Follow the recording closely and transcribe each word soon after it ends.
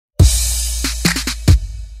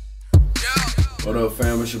What up,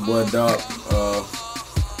 fam? It's your boy Doc.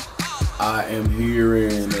 I am here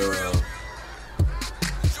in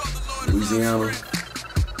Louisiana.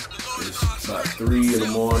 It's about 3 in the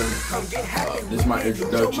morning. This is my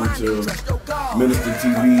introduction to Mynista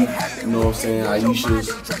TV. You know what I'm saying?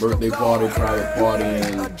 Iesha's birthday party, private party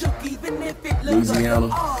in Louisiana.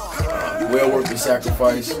 Well worth the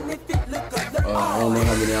sacrifice. I don't know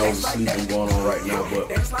how many hours of sleep I'm going on right now, but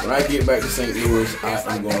when I get back to St. Louis, I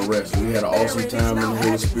am going to rest. We had an awesome time in the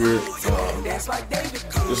Holy Spirit.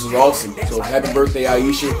 This was awesome. So happy birthday,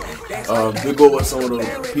 Iesha. Good go what some of the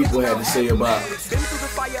people had to say about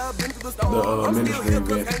the ministry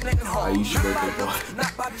event, Iesha birthday party.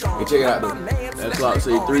 Hey, check it out though. That clock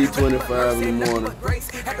say 3:25 in the morning.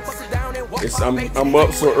 I'm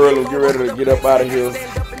up so early, get ready to get up out of here.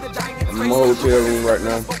 I'm in my hotel room right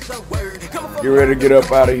now. Get ready to get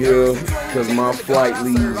up out of here because my flight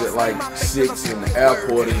leaves at like 6 and the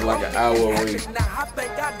airport is like an hour away.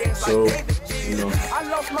 So, you know,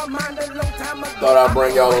 thought I'd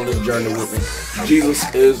bring y'all on this journey with me. Jesus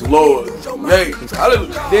is Lord. Hey,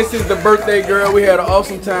 hallelujah. This is the birthday girl. We had an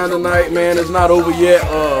awesome time tonight, man. It's not over yet.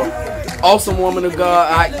 Awesome woman of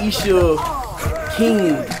God, Iesha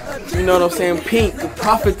King. You know what I'm saying? Pink, the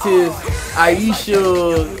prophetess,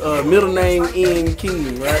 Iesha, middle name in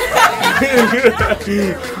King, right?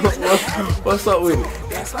 What's up with it?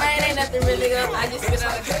 Man, ain't nothing really up. I just been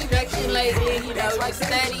out of construction lately, you know, just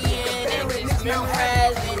studying and just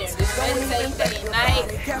memorizing and just meditating day and night.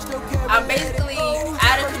 I'm basically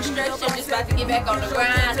out of construction, just about to get back on the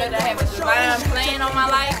grind. I know that I have a divine plan on my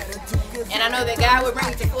life. And I know that God will bring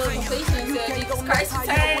it to full completion until Jesus Christ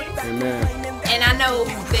returns. Amen. And I know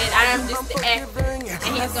that I am just the actor, and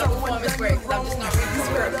He's going to perform His work, because I'm just going to read the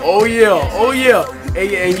script. Oh yeah, oh yeah.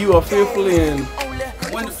 And you are fearfully and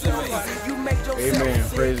wonderfully made. Amen.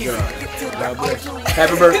 Praise God. God bless you.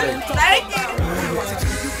 Happy birthday. Thank you.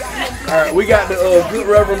 All right, we got the good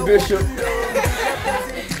Reverend Bishop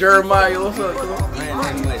Jeremiah. What's up,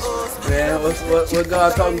 man? What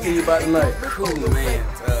God talking to you about tonight? Cool, man.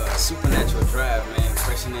 Supernatural drive, man.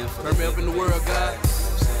 Pressing in for me up in the world, God.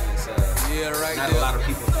 Yeah, right. Not a lot of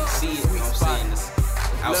people can see it. You know what I'm saying? It's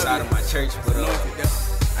outside of my church, but I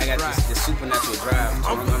got this supernatural drive.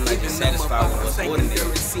 I'm not just satisfied with what's ordinary. You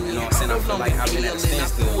know what I'm saying? I feel like I've been at a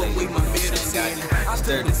standstill lately. You know what I'm saying? God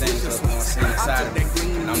stirred the things up, you know what I'm saying, inside of me.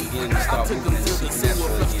 And I'm beginning to start moving in the supernatural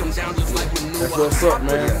again. That's what's up,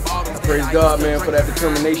 man. I praise God, man, for that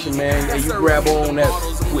determination, man. And you grab on that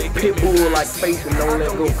with pit bull like faith and don't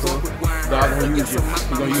let go, cuz God gonna use you. He's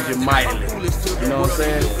gonna use you mightily. You know what I'm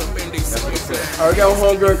saying? That's what it says. All right, got one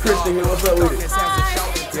homegirl Christian here. What's up with it?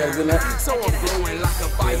 You had a good night? I'll tell you what, the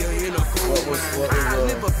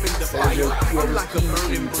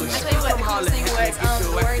coolest thing was the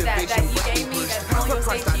word that you gave me, that Holy Ghost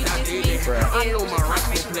gave me, is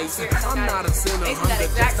confirmation of the Spirit. So God, basically that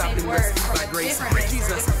exact same word from a different race,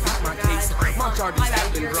 from God, like about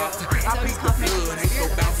a year ago. So it's confirmation of the Spirit. You know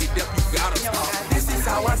what God This is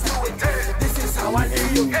how I do it. This is how I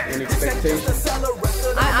do it. Any expectations?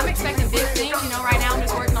 I'm expecting big things. You know, right now I'm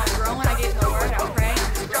just working on growing. I get in the Word, I pray,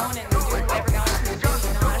 and growing and doing whatever God wants me to do.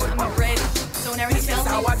 You know, I'm ready. So whenever He tells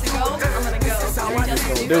me to go, I'm gonna go. Whenever He tells me to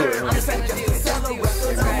do it, I'm just gonna do it. Just do it.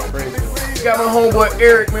 That's right. You got my homeboy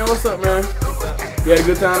Eric, man. What's up, man? You had a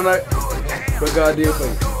good time tonight? What God did for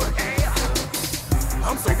you?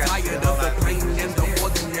 I'm so tired of the pain and the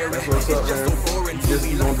ordinary. That's what's up, man. You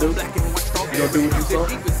gonna do? You gonna do what you saw?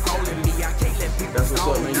 That's what's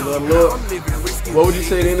up, man. You love the Lord. What would you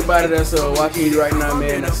say to anybody that's watching you right now,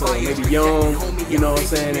 man, that's maybe young, you know what I'm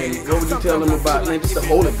saying, and what would you tell them about, man, just the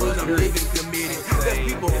Holy Ghost, period?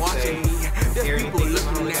 There's people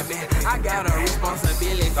looking at me. I got a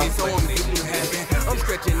responsibility, so I'm getting happy. I'm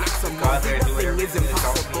stretching out some more. Nothing is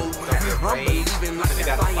impossible. I'm believing like a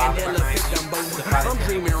flying elephant Dumbo. I'm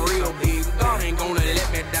dreaming real big. God ain't gonna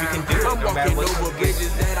let me down. I'm walking over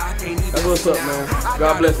bridges that I can't even. That's what's up, man.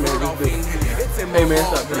 God bless, man. Hey, man,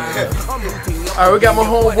 stop doing. All right, we got my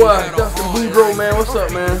homeboy Dustin Boudreaux, man. What's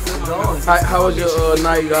up, man? How was your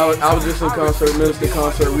night? I was just in concert, Mynista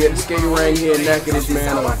concert. We had the skating ring here in Natchitoches,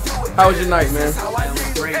 man. How was your night, man?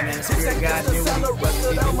 Great, man. Spirit of God did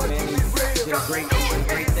what He did a great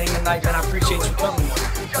thing tonight, man. I appreciate you coming.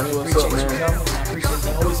 I appreciate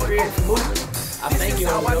the Holy Spirit for moving. I thank you,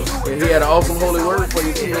 Holy Ghost. Yeah, he had an awesome holy word for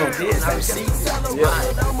you, too, man. I did. I received it. Yeah.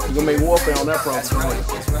 You're gonna make warfare on that front.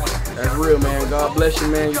 That's real, man. God bless you,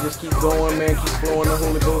 man. You just keep going, man. Keep flowing the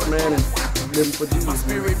Holy Ghost, man, and living for Jesus,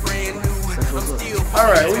 man.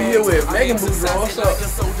 Alright, we here with Megan Boudreaux. What's up?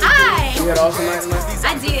 Hi! You had an awesome night tonight?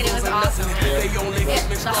 I did. It was awesome. Yeah.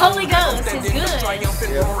 The Holy Ghost is good.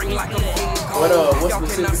 Yeah. He's good. What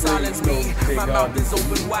specifically, did God do?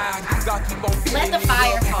 Let the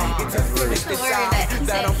fire fall. That's the word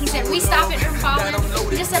that he said, we stop it from falling.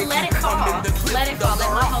 He just said, let it fall. Let it fall.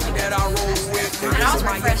 Let my Holy Ghost. And I was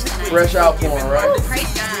refreshed tonight. Fresh outpouring, right? Ooh,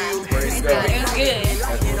 praise God. Praise God. It was good.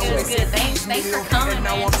 It was good. Thanks for coming,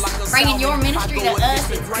 man. Bringing your ministry to us.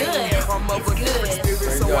 It's good. It's good.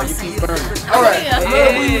 Praise God. You keep burning. All right.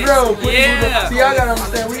 Yeah. See, I gotta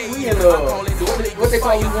understand. We in the what they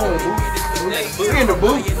call we in the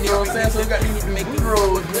booth. You know what I'm saying? So we got these booth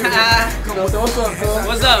roads. So what's up, son?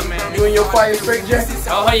 What's up, man? You in your fire straight jacket?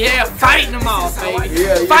 Oh yeah, fighting them off, baby.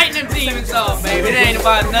 Yeah. Fighting them demons off, baby. It ain't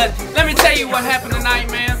about nothing. Let me tell you what happened tonight,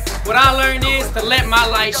 man. What I learned is to let my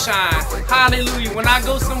light shine. Hallelujah. When I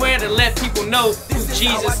go somewhere, to let people know who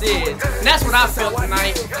Jesus is. And that's what I felt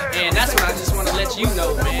tonight. And that's what I just want to let you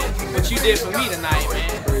know, man. What you did for me tonight,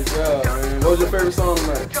 man. Praise God, man. What was your favorite song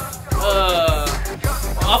tonight?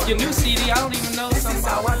 Off your new CD, I don't even know something.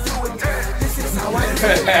 I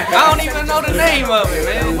don't even know the name of it,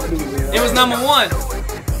 man. It was #1.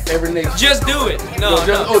 Every nation. Just do it.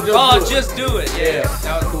 Just do it. Yeah.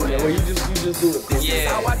 That was cool. Well, you just do it. Cool.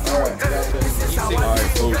 Yeah. All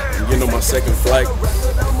right, folks. I'm getting on my second flight.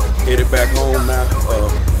 Headed back home now.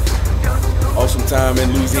 Awesome time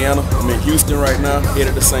in Louisiana. I'm in Houston right now.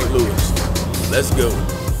 Headed to St. Louis. Let's go.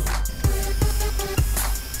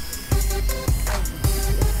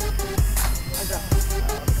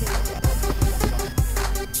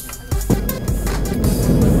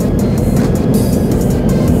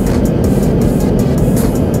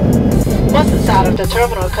 The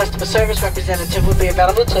terminal customer service representative will be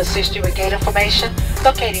available to assist you with gate information,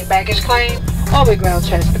 locating baggage claim, or with ground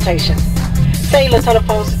transportation. Cellular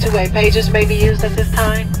telephones and two-way pages may be used at this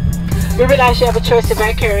time. We realize you have a choice of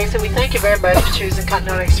bank carriers, and we thank you very much for choosing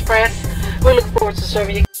Continental Express. We look forward to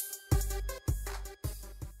serving you.